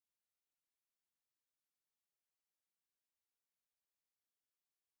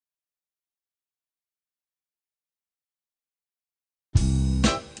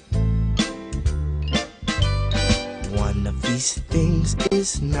these things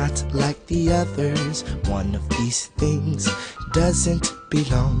is not like the others. One of these things doesn't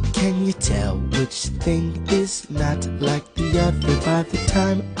belong. Can you tell which thing is not like the other by the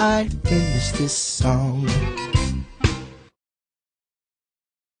time I finish this song?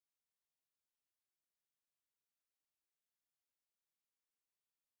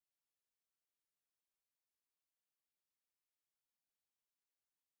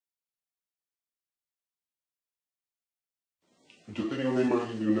 Yo tenía una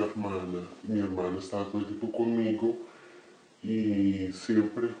imagen de una hermana, mi hermana estaba todo el tiempo conmigo y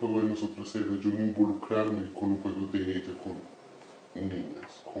siempre el juego de nosotros era yo no involucrarme con un juego de ella, con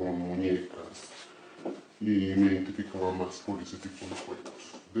niñas, con muñecas, y me identificaba más por ese tipo de juegos.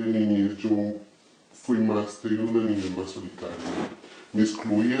 De niñez yo fui más de una niña más solitaria. Me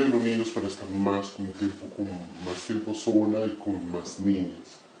excluía de los niños para estar más tiempo sola y con más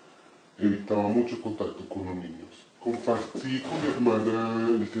niñas. Evitaba mucho contacto con los niños. Compartí con mi hermana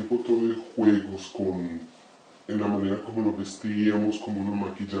el tiempo todo de juegos, en la manera como nos vestíamos, como nos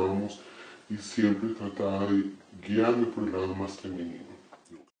maquillábamos, y siempre trataba de guiarme por el lado más femenino.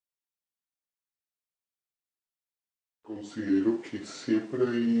 Considero que siempre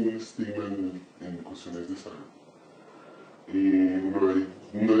hay un estigma en cuestiones de salud. No hay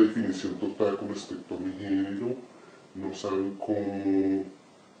una definición total con respecto a mi género, no saben cómo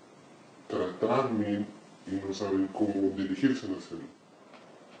tratarme y no saben cómo dirigirse a la salud.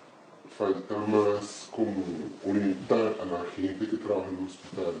 Falta más como orientar a la gente que trabaja en los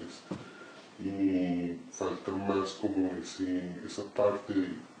hospitales y falta más como esa parte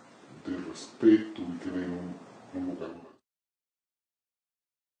de respeto y que den un lugar más.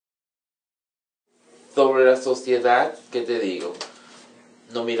 Sobre la sociedad, ¿qué te digo?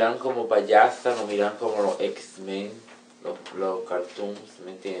 Nos miran como payasa, nos miran como los X-Men, los cartoons,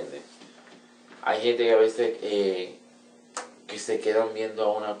 ¿me entiendes? Hay gente que a veces que se quedan viendo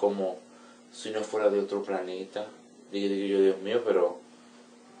a una como si no fuera de otro planeta. Digo yo, Dios mío, pero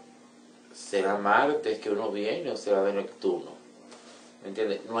 ¿será Marte que uno viene o será de Neptuno? ¿Me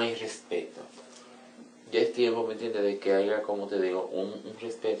entiendes? No hay respeto. Ya es tiempo, ¿me entiendes?, de que haya, como te digo, un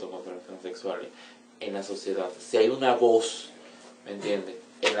respeto contra los transexuales en la sociedad. Si hay una voz, ¿me entiendes?,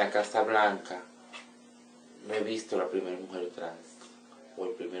 en la Casa Blanca, no he visto la primera mujer trans o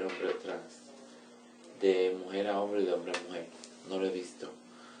el primer hombre trans, de mujer a hombre y de hombre a mujer. No lo he visto.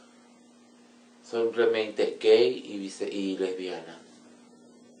 Simplemente gay y lesbiana.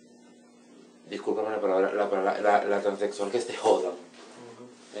 Discúlpame la palabra, la transexual que se jodan.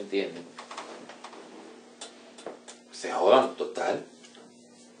 ¿Me entienden? Se jodan, total.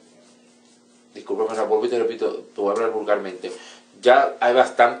 Discúlpame, la vuelvo y te repito, te voy a hablar vulgarmente. Ya hay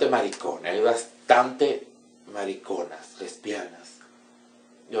bastante maricones, hay bastante mariconas, lesbianas.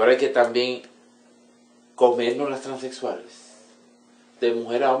 Y ahora hay que también comernos las transexuales. De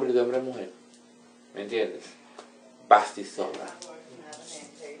mujer a hombre y de hombre a mujer. ¿Me entiendes? Basta y sobra.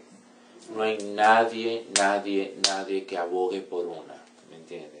 No hay nadie que abogue por una. ¿Me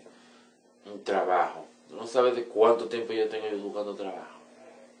entiendes? Un trabajo. Tú no sabes de cuánto tiempo yo tengo buscando trabajo.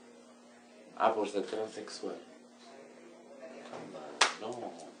 Por ser transexual.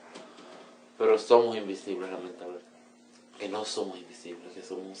 No. Pero somos invisibles, lamentablemente. Que no somos invisibles, que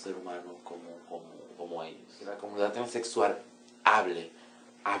somos un ser humano como ellos. Que la comunidad transexual hable,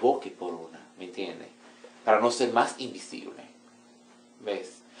 aboque por una, ¿me entiendes? Para no ser más invisible.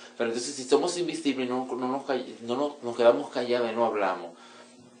 ¿Ves? Pero entonces si somos invisibles y no nos quedamos callados y no hablamos,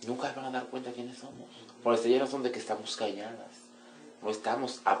 nunca van a dar cuenta quiénes somos. Por esa razón de que estamos calladas. No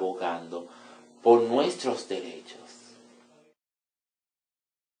estamos abogando por nuestros derechos.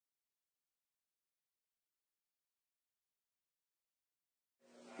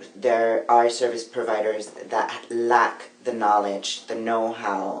 There are service providers that lack the knowledge, the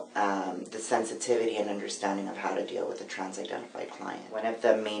know-how, the sensitivity and understanding of how to deal with a trans-identified client. One of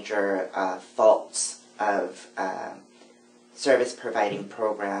the major faults of service providing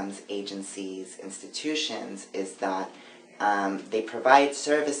programs, agencies, institutions is that they provide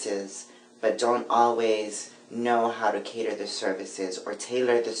services but don't always know how to cater the services or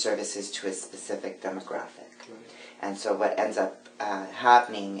tailor the services to a specific demographic. And so what ends up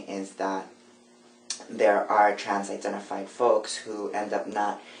happening is that there are trans-identified folks who end up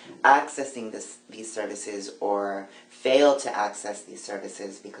not accessing these services or fail to access these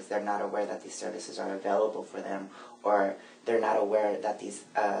services because they're not aware that these services are available for them, or they're not aware that these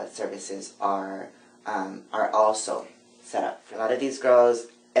services are also set up. A lot of these girls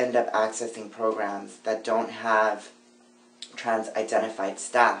end up accessing programs that don't have trans-identified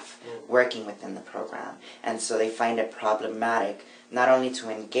staff working within the program, and so they find it problematic not only to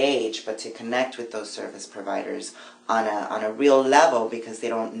engage but to connect with those service providers on a real level, because they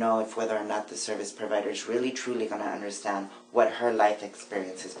don't know if whether or not the service provider is really truly going to understand what her life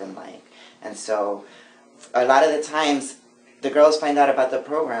experience has been like. And so a lot of the times the girls find out about the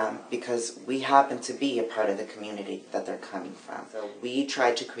program because we happen to be a part of the community that they're coming from. So we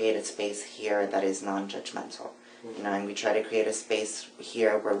try to create a space here that is non-judgmental, you know, and we try to create a space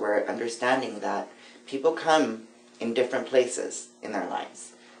here where we're understanding that people come in different places in their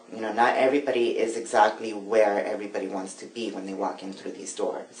lives. You know, not everybody is exactly where everybody wants to be when they walk in through these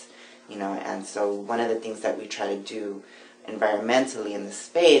doors, you know, and so one of the things that we try to do environmentally in the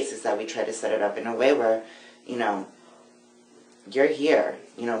space is that we try to set it up in a way where, you know, you're here,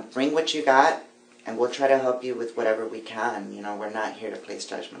 you know, bring what you got, and we'll try to help you with whatever we can. You know, we're not here to place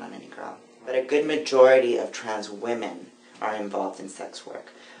judgment on any girl. But a good majority of trans women are involved in sex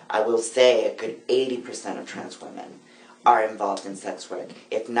work. I will say a good 80% of trans women are involved in sex work.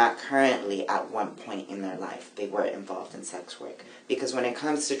 If not currently, at one point in their life, they were involved in sex work. Because when it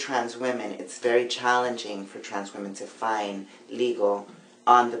comes to trans women, it's very challenging for trans women to find legal,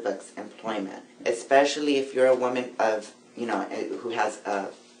 on-the-books employment, especially if you're a woman of, you know,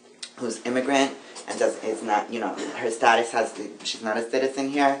 who's immigrant and is not, you know, her status she's not a citizen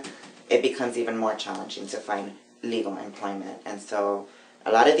here. It becomes even more challenging to find legal employment. And so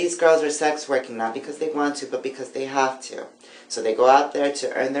a lot of these girls are sex working not because they want to, but because they have to. So they go out there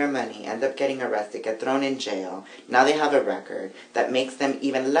to earn their money, end up getting arrested, get thrown in jail. Now they have a record that makes them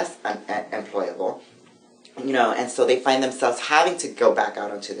even less employable. You know, and so they find themselves having to go back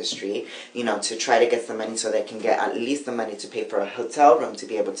out onto the street, you know, to try to get some money so they can get at least the money to pay for a hotel room to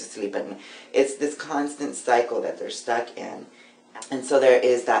be able to sleep in. It's this constant cycle that they're stuck in. And so there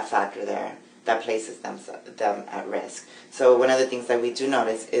is that factor there that places them at risk. So one of the things that we do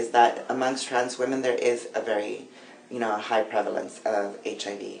notice is that amongst trans women there is a very, you know, high prevalence of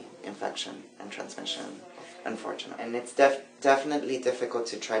HIV infection and transmission, unfortunately. And it's definitely difficult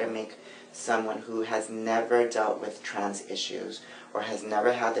to try to make someone who has never dealt with trans issues or has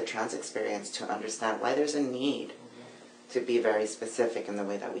never had the trans experience to understand why there's a need to be very specific in the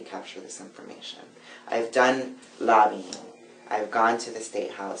way that we capture this information. I've done lobbying. I've gone to the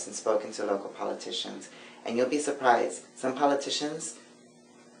State House and spoken to local politicians, and you'll be surprised. Some politicians,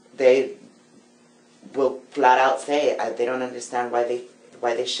 they will flat out say they don't understand why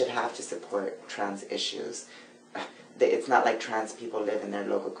they should have to support trans issues. It's not like trans people live in their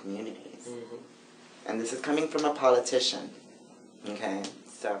local communities. Mm-hmm. And this is coming from a politician, okay?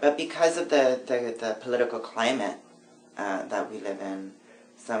 So, but because of the political climate that we live in,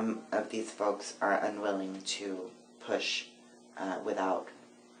 some of these folks are unwilling to push without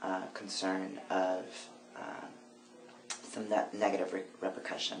concern of some negative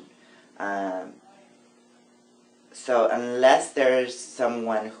repercussion. So unless there's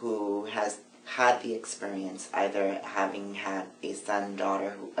someone who has had the experience, either having had a son,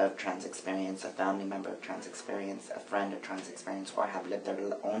 daughter of trans experience, a family member of trans experience, a friend of trans experience, or have lived their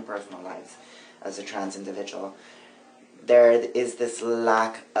own personal lives as a trans individual, there is this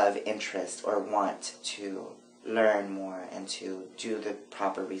lack of interest or want to learn more and to do the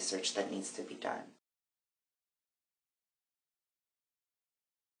proper research that needs to be done.